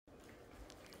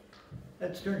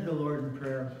Let's turn to the Lord in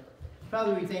prayer.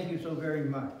 Father, we thank you so very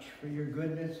much for your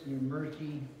goodness, your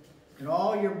mercy, and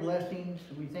all your blessings.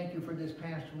 We thank you for this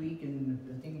past week and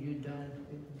the things you've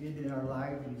did in our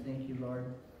lives. We thank you, Lord.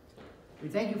 We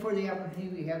thank you for the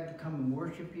opportunity we have to come and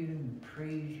worship you and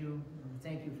praise you. We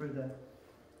thank you for the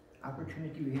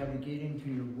opportunity we have to get into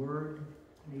your word.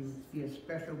 May it be a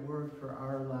special word for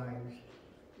our lives.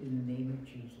 In the name of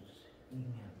Jesus,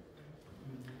 amen.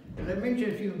 As I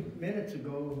mentioned a few minutes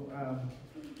ago,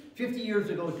 50 years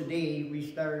ago today, we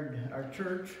started our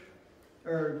church.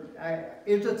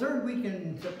 It's the third week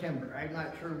in September. I'm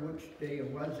not sure which day it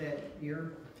was that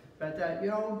year. But,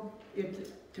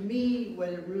 to me, what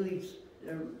it really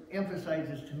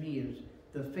emphasizes to me is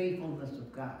the faithfulness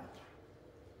of God.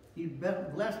 He's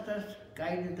blessed us,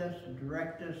 guided us,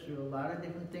 directed us through a lot of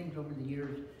different things over the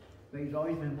years, but he's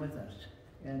always been with us.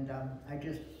 And I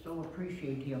just so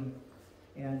appreciate him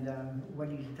and what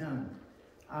he's done.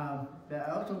 But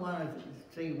I also want to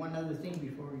say one other thing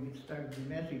before we get started with the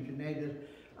message, and that is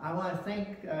I want to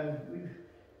thank, we've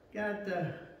got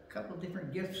a couple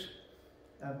different gifts,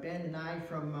 Ben and I,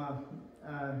 from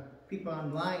people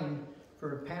online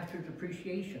for Pastor's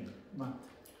Appreciation Month.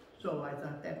 So I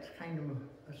thought that's kind of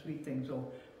a sweet thing. So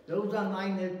those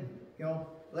online,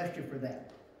 bless you for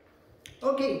that.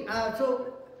 Okay, I'm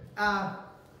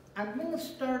going to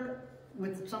start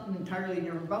with something entirely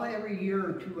different. About every year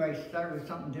or two, I start with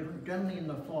something different, generally in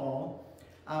the fall.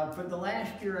 For the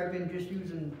last year, I've been just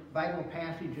using Bible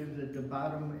passages at the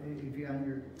bottom, if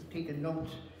you're taking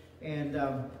notes, and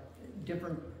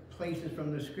different places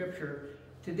from the scripture.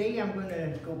 Today, I'm going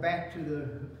to go back to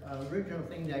the original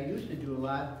thing that I used to do a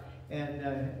lot,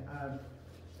 and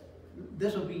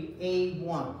this will be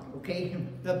A1, okay?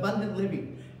 The abundant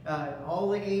living. All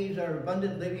the A's are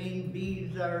abundant living,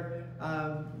 B's are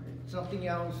something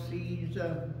else, C's, each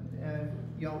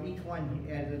one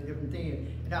has a different thing.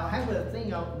 And I'll have a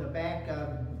thing out in the back,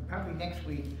 probably next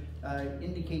week,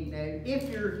 indicating that if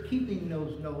you're keeping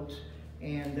those notes,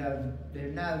 and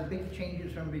they're not big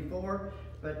changes from before,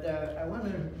 but I want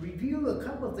to review a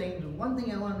couple of things. One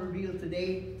thing I want to review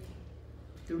today,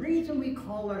 the reason we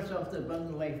call ourselves the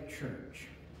Abundant Life Church,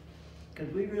 because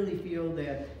we really feel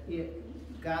that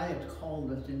God has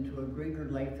called us into a greater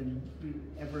life than we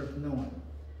ever have known.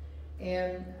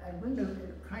 And I'm going to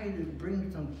try to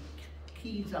bring some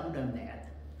keys out on that.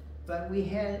 But we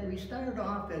started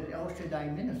off as El Shaddai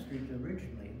Ministries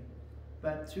originally,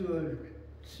 but through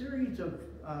a series of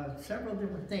several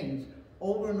different things,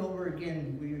 over and over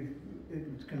again,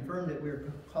 it's confirmed that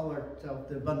we're call ourselves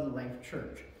the Abundant Life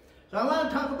Church. So I want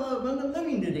to talk about abundant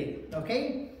living today,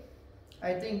 okay?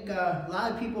 I think a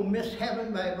lot of people miss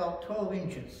heaven by about 12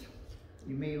 inches.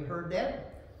 You may have heard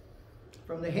that.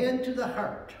 From the head to the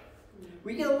heart.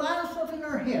 We get a lot of stuff in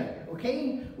our head,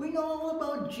 okay? We know all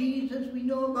about Jesus. We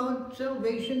know about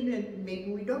salvation, and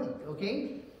maybe we don't,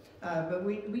 okay? But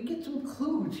we get some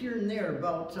clues here and there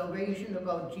about salvation,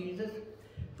 about Jesus.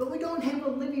 But we don't have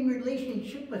a living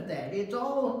relationship with that. It's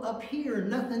all up here,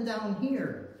 nothing down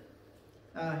here.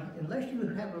 Unless you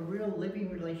have a real living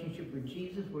relationship with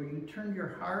Jesus, where you turn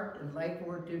your heart and life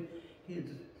over to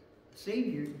his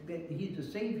Savior, that he's the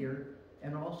Savior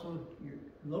and also your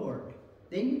Lord,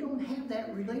 then you don't have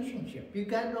that relationship. You've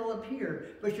got it all up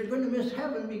here, but you're going to miss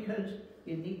heaven because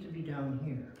it needs to be down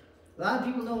here. A lot of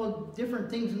people know different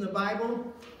things in the Bible.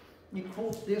 You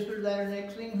quote this or that or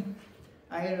next thing.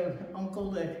 I had an uncle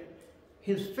that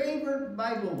his favorite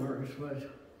Bible verse was,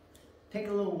 "Take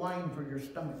a little wine for your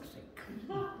stomach's sake."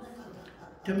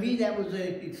 To me, that was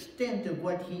the extent of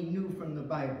what he knew from the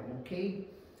Bible, okay?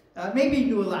 Maybe he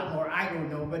knew a lot more, I don't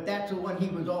know, but that's the one he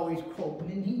was always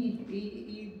quoting, and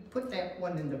he put that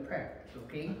one into practice,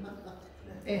 okay?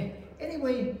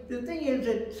 Anyway, the thing is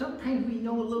that sometimes we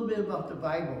know a little bit about the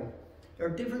Bible, or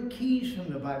different keys from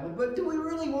the Bible, but do we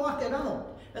really walk it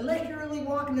out? Unless you're really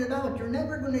walking it out, you're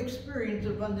never going to experience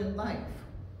abundant life.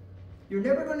 You're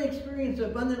never going to experience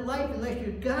abundant life unless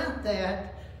you've got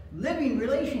that living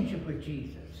relationship with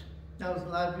Jesus. Now, a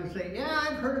lot of people say, yeah,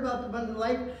 I've heard about the abundant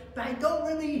life, but I don't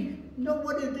really know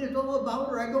what it is all about,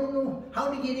 or I don't know how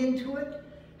to get into it.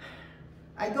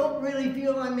 I don't really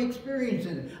feel I'm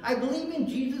experiencing it. I believe in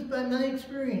Jesus, but I'm not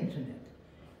experiencing it.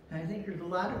 And I think there's a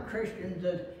lot of Christians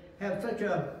that have such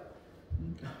a,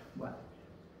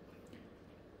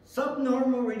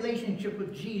 subnormal relationship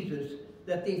with Jesus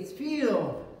that they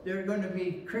feel they're going to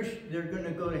be Christian, they're going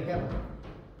to go to heaven,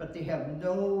 but they have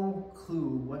no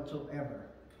clue whatsoever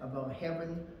about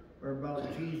heaven or about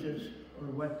Jesus or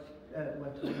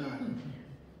what's going on.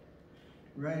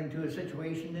 Ran into a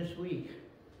situation this week.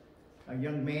 A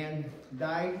young man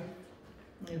died.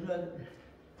 He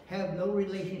have no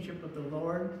relationship with the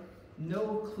Lord.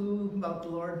 no clue about the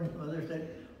Lord. And others said,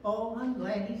 oh, I'm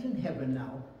glad he's in heaven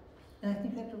now. And I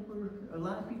think that's where a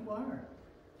lot of people are.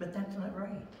 But that's not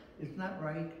right. It's not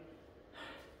right.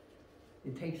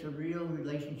 It takes a real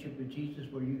relationship with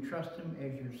Jesus where you trust him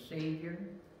as your Savior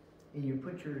and you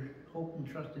put your hope and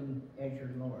trust in him as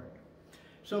your Lord.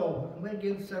 So I'm going to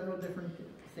give several different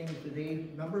things today.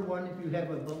 Number one, if you have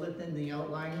a bulletin, the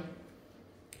outline.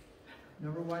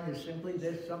 Number one is simply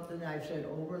this, something I've said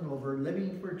over and over.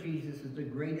 Living for Jesus is the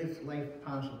greatest life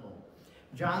possible.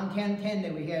 John 10:10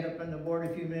 that we had up on the board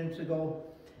a few minutes ago.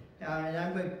 And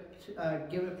I'm going to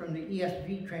give it from the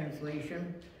ESV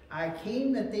translation. I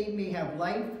came that they may have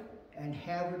life and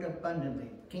have it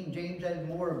abundantly. King James says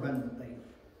more abundantly.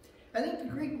 I think the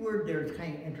Greek word there is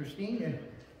kind of interesting.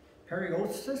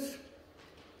 Periosis.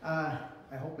 I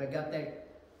hope I got that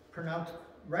pronounced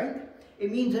right.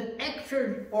 It means an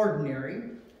extraordinary,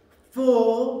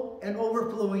 full, and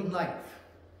overflowing life.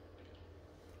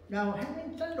 Now,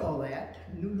 having said all that,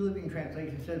 New Living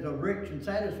Translation says a rich and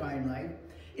satisfying life.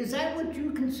 Is that what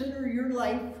you consider your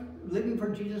life living for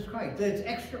Jesus Christ? That it's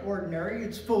extraordinary,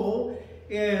 it's full,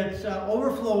 it's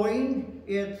overflowing,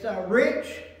 it's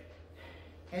rich,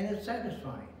 and it's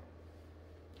satisfying.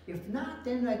 If not,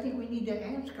 then I think we need to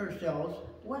ask ourselves,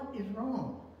 what is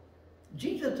wrong?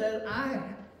 Jesus said,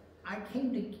 I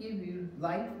came to give you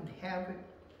life and have it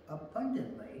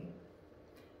abundantly.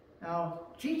 Now,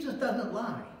 Jesus doesn't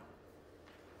lie.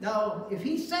 Now, if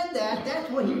he said that, that's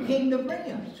what he came to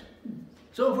bring us.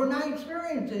 So if we're not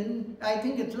experiencing, I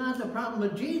think it's not the problem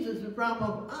of Jesus, it's the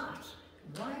problem of us.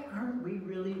 Why aren't we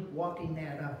really walking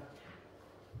that up?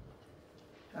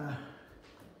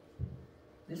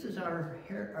 This is our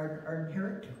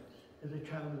inheritance as a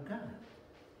child of God.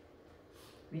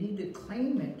 We need to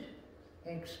claim it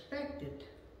and expect it.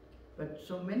 But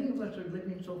so many of us are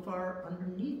living so far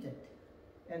underneath it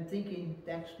and thinking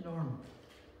that's normal.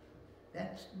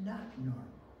 That's not normal.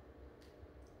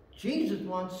 Jesus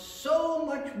wants so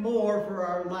much more for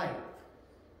our life.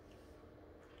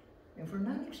 And if we're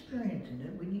not experiencing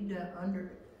it, we need to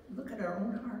look at our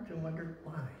own hearts and wonder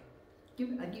why.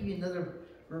 I'll give you another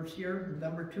verse here.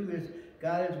 Number 2 is,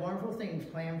 God has wonderful things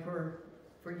planned for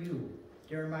you.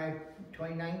 Jeremiah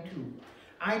 29:2.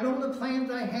 I know the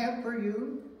plans I have for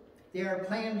you. They are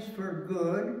plans for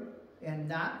good and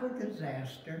not for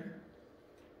disaster,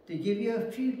 to give you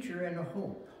a future and a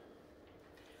hope.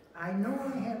 I know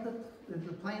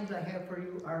the plans I have for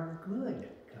you are good,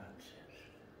 God says.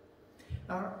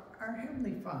 Our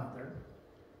Heavenly Father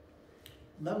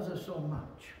loves us so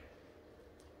much.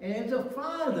 And as a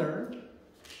father,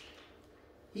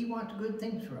 he wants good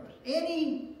things for us.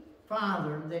 Any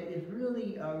father that is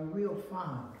really a real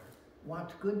father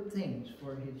wants good things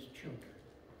for his children.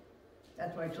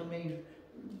 That's why so many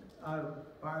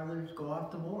fathers go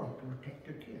off to war to protect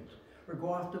their kids, or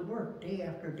go off to work day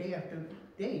after day after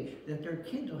day, that their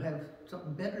kids will have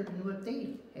something better than what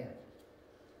they had.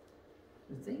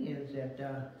 The thing is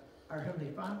that our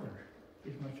Heavenly Father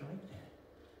is much like that.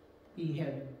 He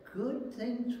has good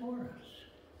things for us.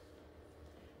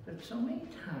 But so many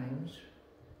times,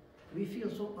 we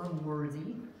feel so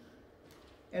unworthy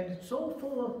and so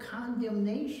full of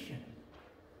condemnation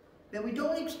that we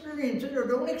don't experience it or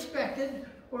don't expect it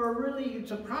or are really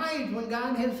surprised when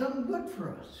God has something good for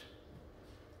us.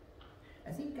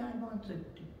 I think God wants to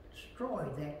destroy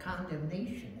that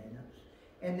condemnation in us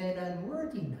and that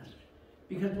unworthiness.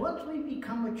 Because once we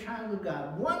become a child of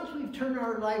God, once we've turned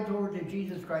our lives over to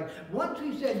Jesus Christ, once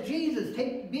we've said, Jesus,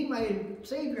 be my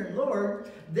Savior and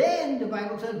Lord, then the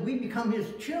Bible says we become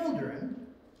his children.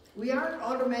 We aren't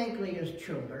automatically his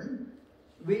children.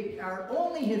 We are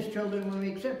only his children when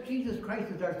we accept Jesus Christ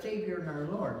as our Savior and our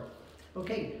Lord.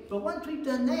 Okay, but once we've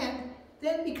done that,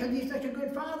 then because he's such a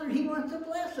good Father, he wants to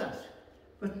bless us.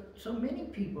 But so many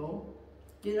people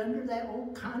get under that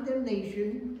old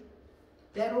condemnation,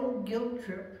 that old guilt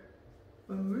trip,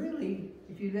 when really,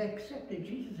 if you've accepted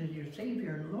Jesus as your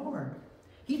Savior and Lord,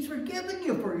 he's forgiven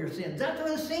you for your sins. That's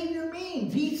what a Savior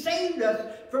means. He saved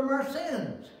us from our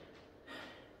sins.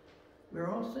 We're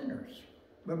all sinners.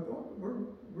 We're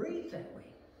raised that way.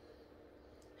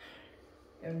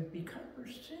 And because we're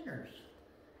sinners,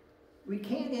 we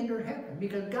can't enter heaven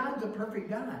because God's a perfect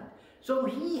God. So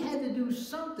he had to do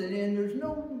something, and there's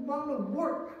no amount of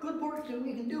work, good works that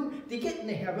we can do to get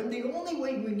into heaven. The only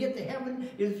way we can get to heaven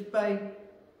is by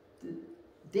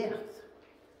death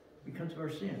because of our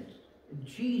sins. And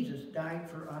Jesus died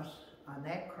for us on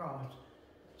that cross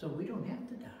so we don't have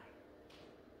to die.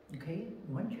 Okay?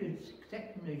 Once you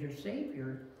accept him as your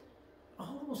Savior,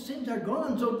 all those sins are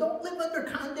gone. So don't live under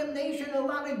condemnation, a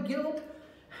lot of guilt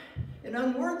and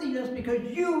unworthiness, because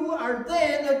you are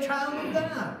then a child of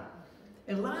God.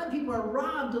 And a lot of people are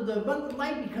robbed of the abundant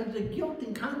life because of the guilt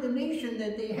and condemnation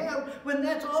that they have when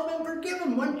that's all been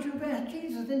forgiven once you've asked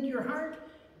Jesus into your heart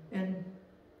and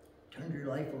turned your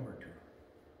life over to him.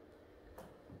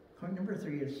 Point number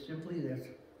 3 is simply this.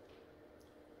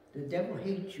 The devil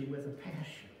hates you with a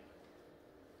passion.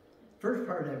 First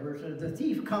part of that verse says, the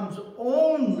thief comes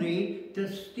only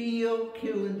to steal,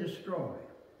 kill, and destroy.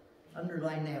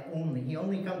 Underline that only. He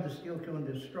only comes to steal, kill, and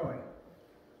destroy.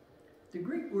 The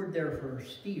Greek word there for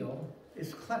steal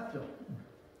is klepto.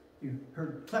 You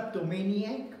heard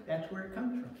kleptomaniac? That's where it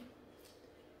comes from.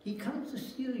 He comes to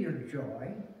steal your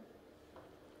joy,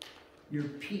 your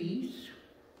peace,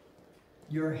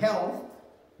 your health,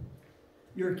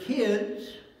 your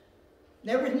kids,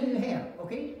 and everything you have,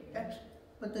 okay? That's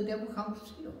what the devil comes to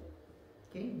steal.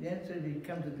 Okay? That's what he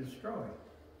comes to destroy.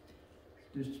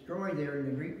 Destroy there in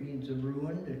the Greek means to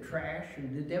ruin, to trash,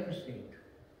 and to devastate.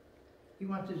 He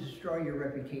wants to destroy your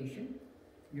reputation,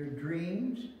 your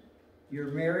dreams, your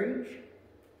marriage,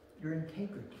 your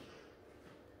integrity.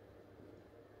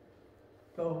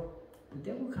 So the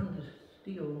devil comes to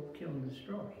steal, kill, and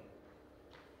destroy.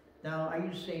 Now, I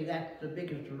used to say that's the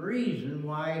biggest reason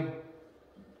why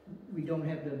we don't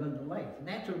have the abundant life. And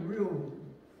that's a real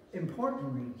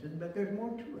important reason, but there's more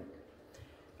to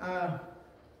it.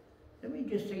 Let me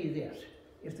just say this.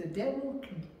 If the devil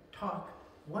can talk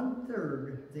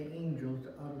 1/3 the angels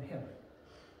out of heaven,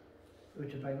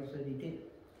 which the Bible said he did,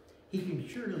 he can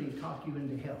surely talk you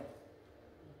into hell.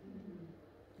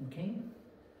 Okay?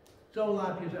 So a lot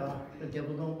of people say, oh, the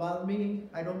devil don't bother me,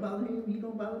 I don't bother him, he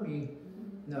don't bother me.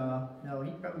 No,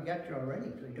 he probably got you already,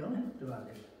 so he don't have to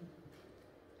bother you.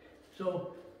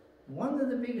 So one of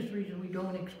the biggest reasons we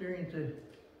don't experience an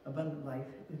abundant life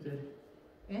is the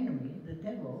enemy, the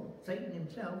devil, Satan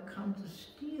himself, comes to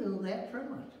steal that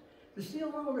from us. To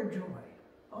steal all our joy,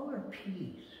 all our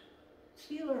peace,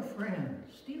 steal our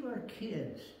friends, steal our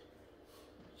kids,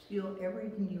 steal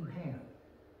everything you have.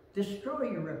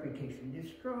 Destroy your reputation,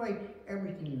 destroy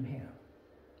everything you have.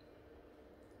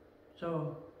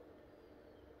 So,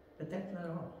 but that's not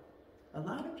all. A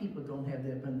lot of people don't have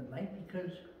the abundant life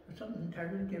because of something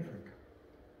entirely different.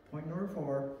 Point number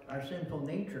 4, our sinful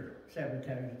nature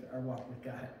sabotages our walk with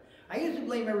God. I used to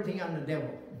blame everything on the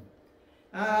devil.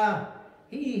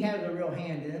 He has a real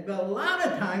hand in it, but a lot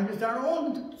of times it's our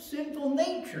own sinful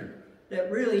nature that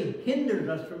really hinders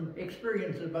us from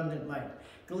experiencing abundant life.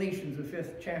 Galatians, the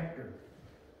 5th chapter.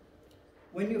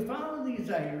 When you follow the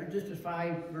desires, this is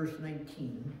 5 verse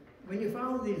 19, when you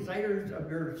follow the desires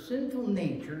of your sinful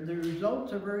nature, the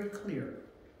results are very clear.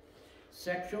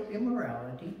 Sexual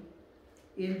immorality,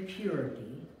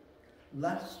 impurity,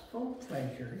 lustful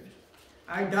pleasures,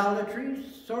 idolatry,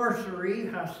 sorcery,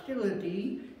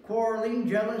 hostility, quarreling,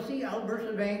 jealousy, outbursts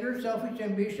of anger, selfish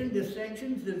ambition,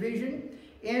 dissensions, division,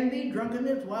 envy,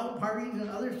 drunkenness, wild parties, and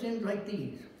other sins like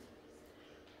these.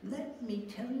 Let me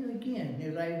tell you again,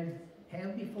 as I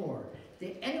have before,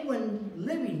 that anyone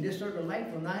living this sort of life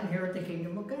will not inherit the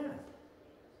kingdom of God.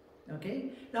 Okay?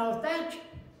 Now, if that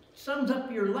sums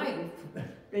up your life,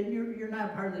 then you're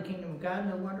not part of the kingdom of God,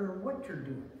 no matter what you're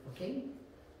doing. Okay?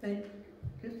 Then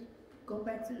just go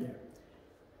back to there.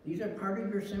 These are part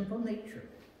of your sinful nature.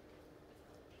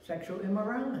 Sexual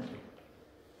immorality,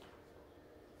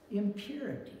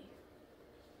 impurity,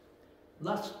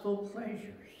 lustful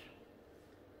pleasures,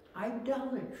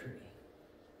 idolatry.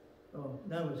 Oh,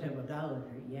 none of us have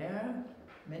idolatry. Yeah,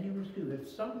 many of us do. If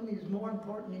something is more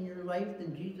important in your life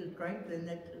than Jesus Christ, then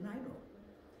that's an idol.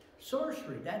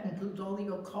 Sorcery, that includes all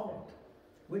the occult,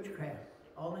 witchcraft,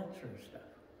 all that sort of stuff.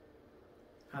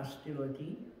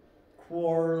 Hostility,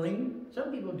 quarreling.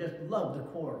 Some people just love to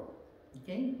quarrel.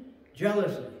 Okay?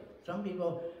 Jealousy. Some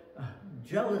people are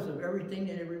jealous of everything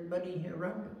and everybody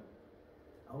around them.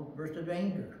 Outburst of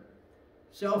anger.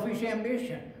 Selfish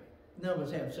ambition. None of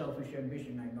us have selfish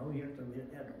ambition, I know. You have to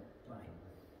let that apply.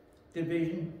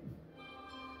 Division.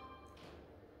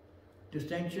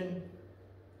 Dissension.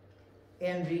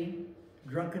 Envy.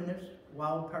 Drunkenness.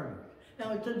 Wild parties.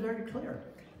 Now it says very clear.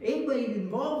 Anybody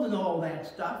involved in all that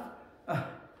stuff,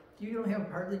 you don't have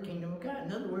part of the kingdom of God.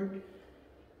 In other words,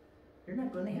 you're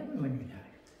not going to heaven when you die.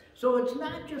 So it's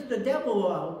not just the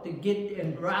devil out to get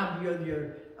and rob you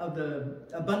of the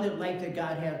abundant life that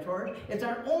God has for us. It's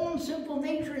our own sinful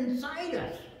nature inside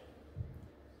us.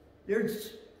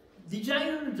 There's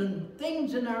desires and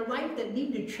things in our life that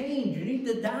need to change, need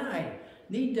to die.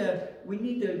 We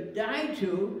need to die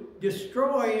to,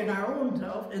 destroy in our own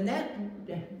self, and that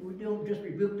we don't just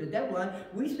rebuke the devil on.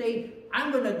 We say,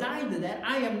 I'm going to die to that.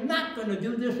 I am not going to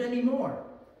do this anymore.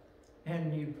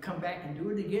 and you come back and do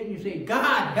it again, you say,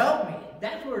 God, help me.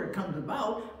 That's where it comes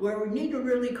about, where we need to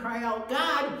really cry out,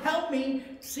 God, help me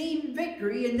see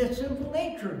victory in this sinful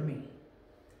nature of me.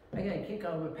 I got a kick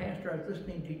out of a pastor I was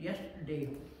listening to yesterday.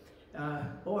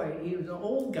 Boy, he was an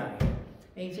old guy.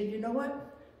 And he said, you know what?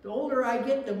 The older I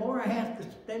get, the more I have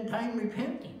to spend time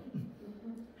repenting.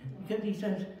 Because he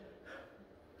says,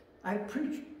 I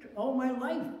preached all my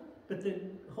life, but the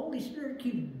Holy Spirit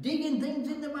keeps digging things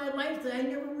into my life that I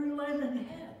never realized I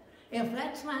had. And if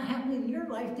that's not happening in your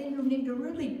life, then you need to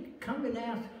really come and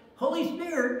ask, Holy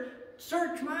Spirit,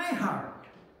 search my heart.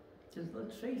 Because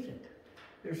let's face it,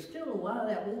 there's still a lot of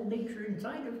that old nature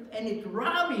inside of us, and it's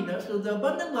robbing us of the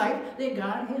abundant life that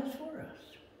God has for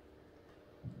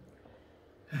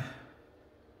us.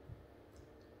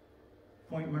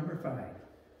 Point number 5.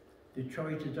 The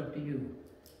choice is up to you.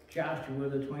 Joshua,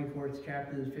 the 24th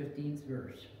chapter, the 15th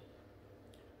verse.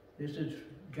 This is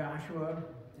Joshua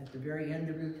at the very end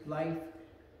of his life,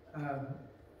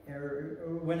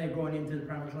 when they're going into the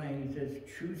promised land. He says,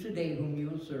 choose today whom you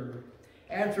will serve.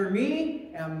 As for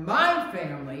me and my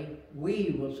family,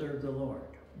 we will serve the Lord.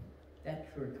 That's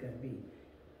where it's got to be.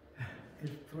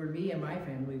 Because for me and my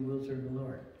family, we'll serve the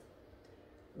Lord.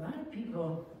 A lot of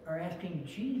people are asking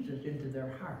Jesus into their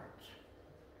hearts,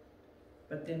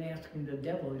 but then asking the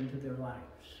devil into their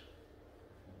lives.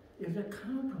 There's a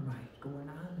compromise going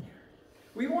on there.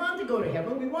 We want to go to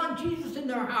heaven. We want Jesus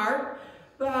in our heart,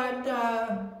 but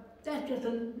that's just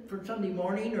for Sunday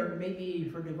morning or maybe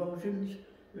for devotions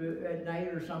at night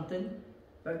or something.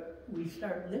 But we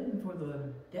start living for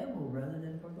the devil rather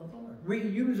than for the Lord. We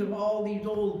use of all these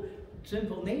old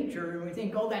sinful nature, and we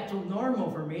think, oh, that's so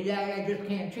normal for me, that I just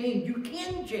can't change. You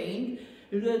can change.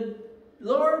 The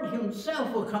Lord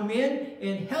himself will come in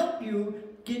and help you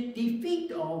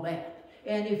defeat all that.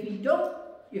 And if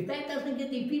that doesn't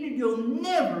get defeated, you'll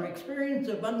never experience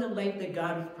the abundant life that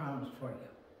God has promised for you.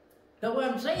 So what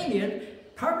I'm saying is,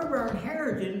 part of our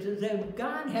inheritance is that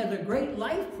God has a great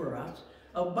life for us,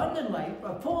 abundant life,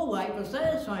 a full life, a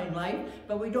satisfying life,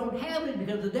 but we don't have it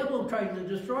because the devil tries to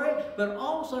destroy it, but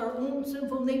also our own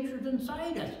sinful natures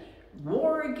inside us.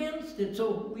 War against it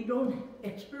so we don't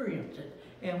experience it.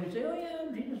 And we say, oh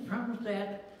yeah, Jesus promised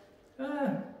that.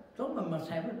 Some of them must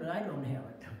have it, but I don't have it.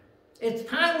 It's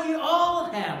time we all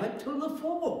have it to the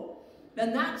full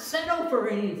and not settle for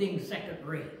anything second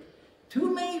rate.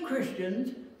 Too many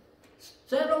Christians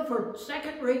settle for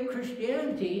second-rate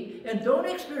Christianity and don't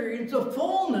experience the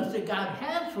fullness that God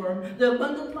has for them, the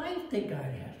abundant life that God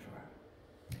has for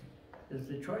them. Because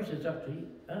the choice is up to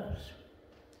us.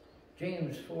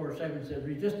 James 4:7 says,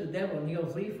 resist the devil and he'll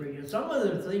flee from you. Some of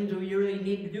the things we really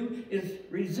need to do is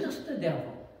resist the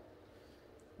devil.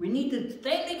 We need to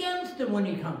stand against him when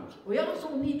he comes. We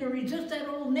also need to resist that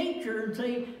old nature and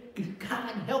say, God,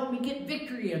 help me get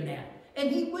victory in that. And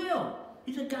he will.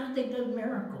 He's a God that does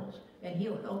miracles, and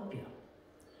he'll help you.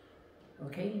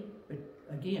 Okay? But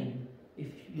again,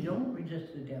 if you don't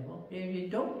resist the devil, and you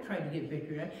don't try to get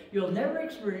victory, you'll never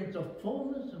experience the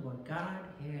fullness of what God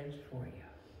has for you.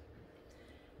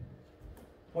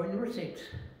 Point number 6,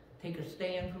 take a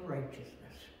stand for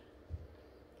righteousness.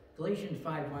 Galatians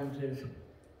 5:1 says,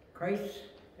 Christ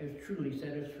has truly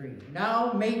set us free.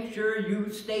 Now make sure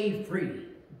you stay free.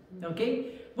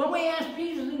 Okay? When we ask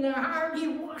Jesus in our heart, he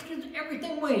washes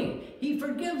everything away. He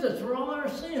forgives us for all our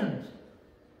sins.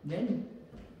 And then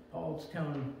Paul's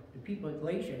telling the people at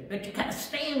Galatia, but you got to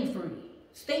stand free.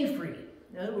 Stay free.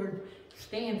 In other words,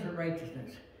 stand for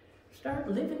righteousness. Start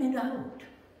living it out.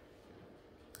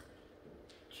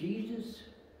 Jesus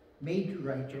made you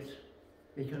righteous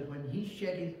because when he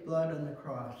shed his blood on the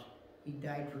cross, he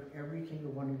died for every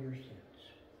single one of your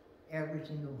sins. Every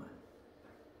single one.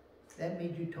 That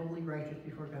made you totally righteous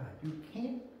before God. You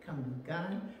can't come to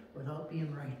God without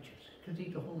being righteous because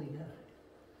he's a holy God.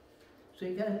 So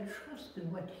you got to trust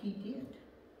in what he did,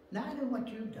 not in what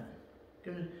you've done.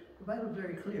 Because the Bible's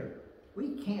very clear. We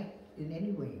can't in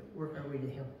any way work our way to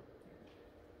heaven.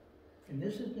 And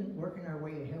this isn't working our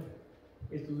way to heaven.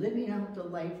 It's living out the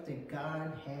life that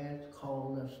God has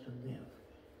called us to live.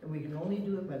 And we can only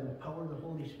do it by the power of the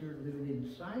Holy Spirit living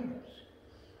inside us,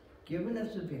 giving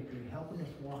us the victory, helping us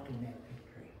walk in that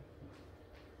victory.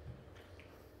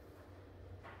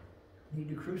 You need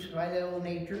to crucify that old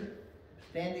nature,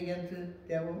 stand against the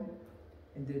devil,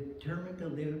 and determine to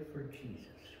live for Jesus.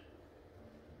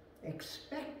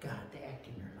 Expect God to act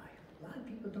in your life. A lot of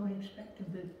people don't expect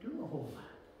him to do a whole lot.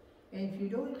 And if you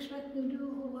don't expect him to do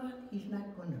a whole lot, he's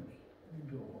not going to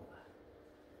do a whole lot.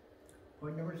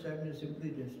 Point number 7 is simply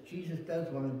this. Jesus does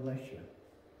want to bless you.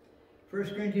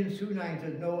 1 Corinthians 2:9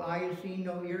 says, no eye has seen,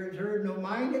 no ear has heard, no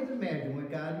mind has imagined what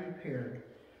God prepared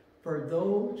for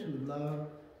those who love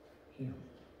him.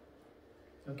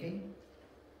 Okay?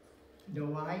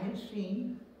 No eye has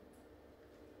seen,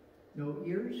 no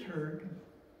ears heard,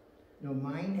 no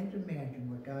mind has imagined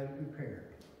what God has prepared.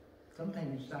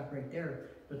 Sometimes you stop right there,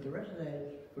 but the rest of that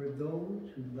is for those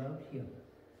who love him.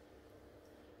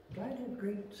 God has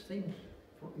great things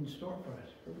in store for us,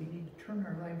 but we need to turn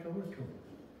our lives over to him.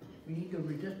 We need to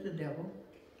resist the devil.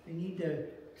 We need to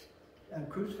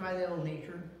crucify the old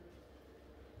nature.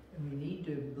 And we need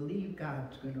to believe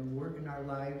God's going to work in our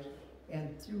lives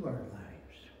and through our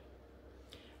lives.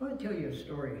 I want to tell you a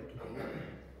story today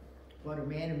about a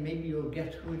man, and maybe you'll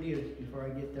guess who it is before I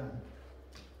get done.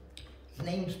 His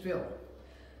name's Phil.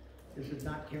 This is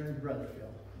not Karen's brother,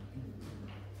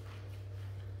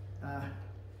 Phil.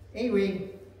 Anyway,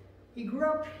 he grew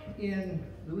up in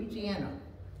Louisiana.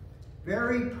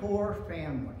 Very poor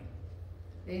family.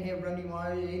 They didn't have running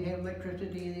water, they didn't have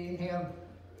electricity, they didn't have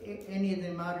any of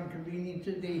the modern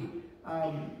conveniences. They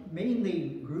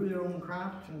mainly grew their own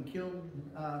crops and killed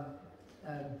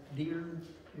deer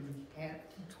and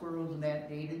squirrels and that.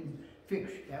 They ate it, and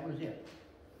fish, that was it.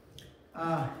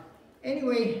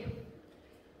 Anyway,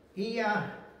 he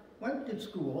went to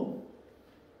school,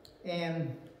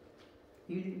 and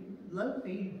he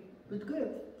was good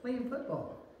at playing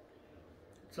football.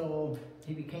 So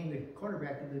he became the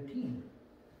quarterback of the team.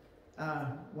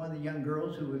 One of the young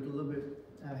girls who was a little bit,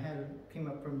 came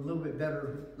up from a little bit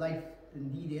better life than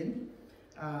he did,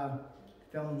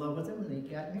 fell in love with him, and they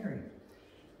got married.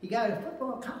 He got a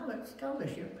football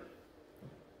scholarship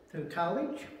to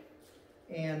college,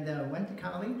 and went to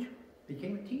college,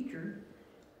 became a teacher,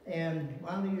 and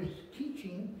while he was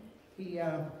teaching, he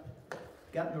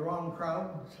got in the wrong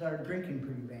crowd and started drinking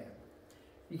pretty bad.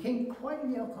 Became quite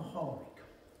an alcoholic,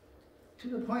 to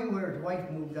the point where his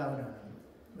wife moved out on him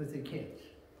with the kids.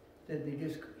 That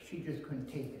she just couldn't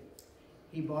take it.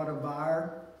 He bought a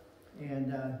bar,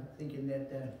 and thinking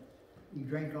that he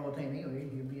drank all the time anyway,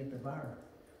 he'd be at the bar.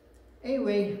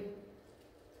 Anyway,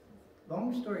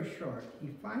 long story short, he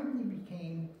finally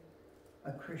became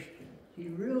a Christian. He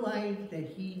realized that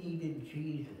he needed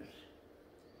Jesus.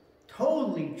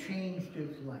 Totally changed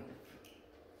his life.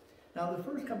 Now, the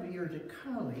first couple of years at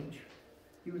college,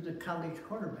 he was a college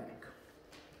quarterback.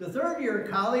 The third year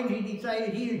of college, he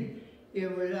decided he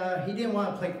didn't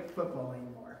want to play football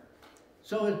anymore.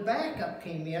 So his backup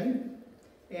came in,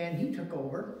 and he took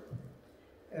over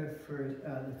for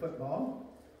the football.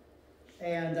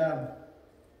 And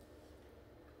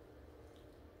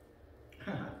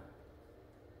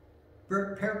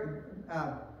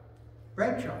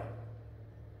Bradshaw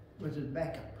was his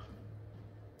backup.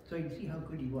 So you can see how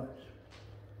good he was.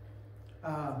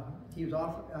 He was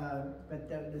off, but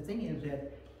the thing is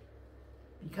that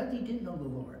because he didn't know the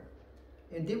Lord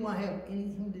and didn't want to have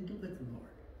anything to do with the Lord,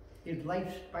 his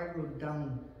life spiraled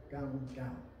down, down,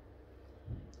 down.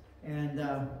 And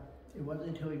it wasn't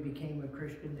until he became a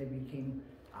Christian that he became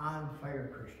on-fire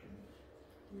Christian.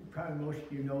 Probably most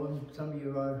of you know him. Some of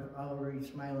you are already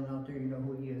smiling out there. You know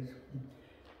who he is.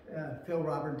 Phil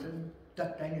Robertson,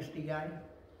 Duck Dynasty guy.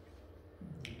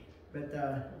 But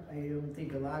I don't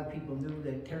think a lot of people knew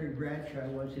that Terry Bradshaw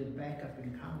was his backup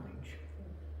in college.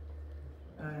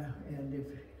 And if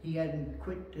he hadn't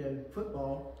quit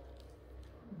football,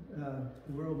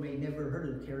 the world may never heard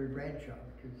of Terry Bradshaw,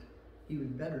 because he was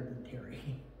better than Terry.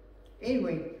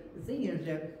 Anyway, the thing is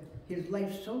that his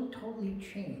life so totally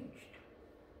changed.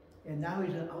 And now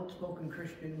he's an outspoken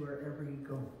Christian wherever he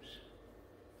goes.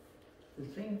 The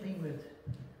same thing with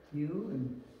you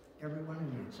and every one of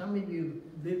you. Some of you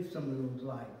lived some of those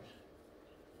lives.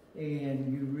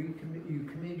 And you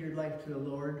committed your life to the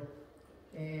Lord,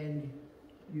 and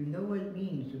you know what it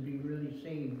means to be really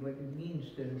saved, what it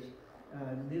means to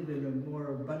live in a more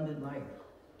abundant life.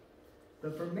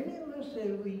 But for many of us,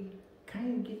 we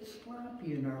kind of get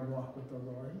sloppy in our walk with the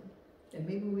Lord, and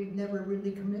maybe we've never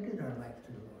really committed our life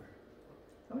to the Lord.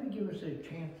 I want to give us a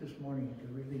chance this morning to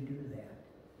really do that.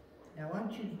 Now, I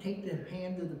want you to take the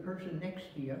hand of the person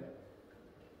next to you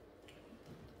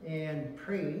and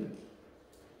pray.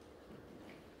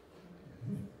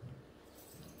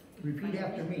 Repeat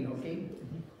after me, okay?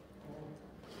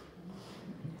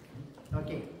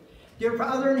 Okay. Dear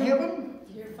Father in heaven,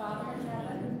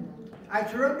 I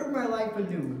surrender my life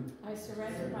anew. I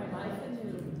surrender my life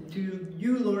anew. To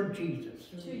you, Lord Jesus.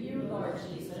 To you, Lord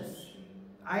Jesus.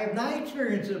 I have not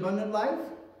experienced abundant life.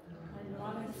 I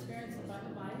want to experience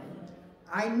abundant life.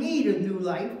 I need a new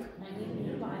life. I need a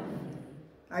new life.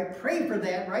 I pray for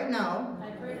that right now.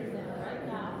 I pray for that right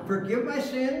now. Forgive my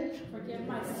sins. Forgive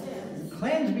my sins.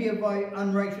 Cleanse me of my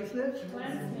unrighteousness.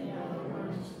 Cleanse me of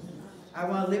unrighteousness. I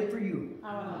want to live for you.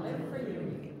 I want to live for you.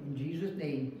 In In Jesus'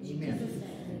 name, amen. Jesus'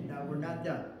 name. Now, we're not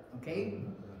done, okay?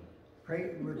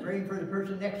 We're praying for the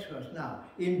person next to us now.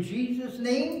 In Jesus'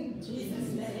 name,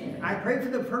 Jesus' name. I pray for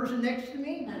the person next to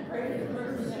me I pray for the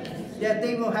person next to me that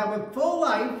they will have a full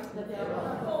life that they will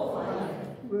have full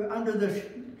life under the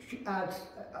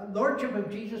Lordship of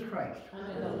Jesus Christ.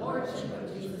 under the Lordship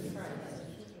of Jesus Christ.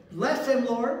 Bless them,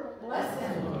 Lord. Bless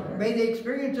them, Lord. May they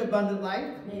experience abundant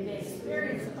life. May they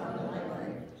experience abundant life.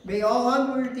 May all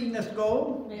unworthiness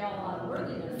go. May all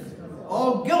unworthiness go.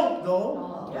 All guilt go.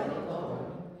 All guilt go.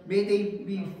 May they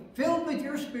be filled with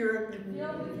your Spirit,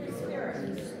 Filled with your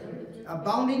Spirit.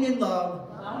 abounding in love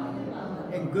Abounding in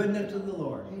love. and goodness of the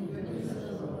Lord. And goodness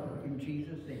of the Lord. In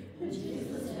Jesus' name. In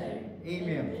Jesus' name.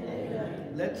 Amen.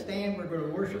 Amen. Let's stand. We're going to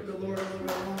worship the Lord a little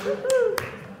bit longer.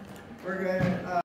 We're going to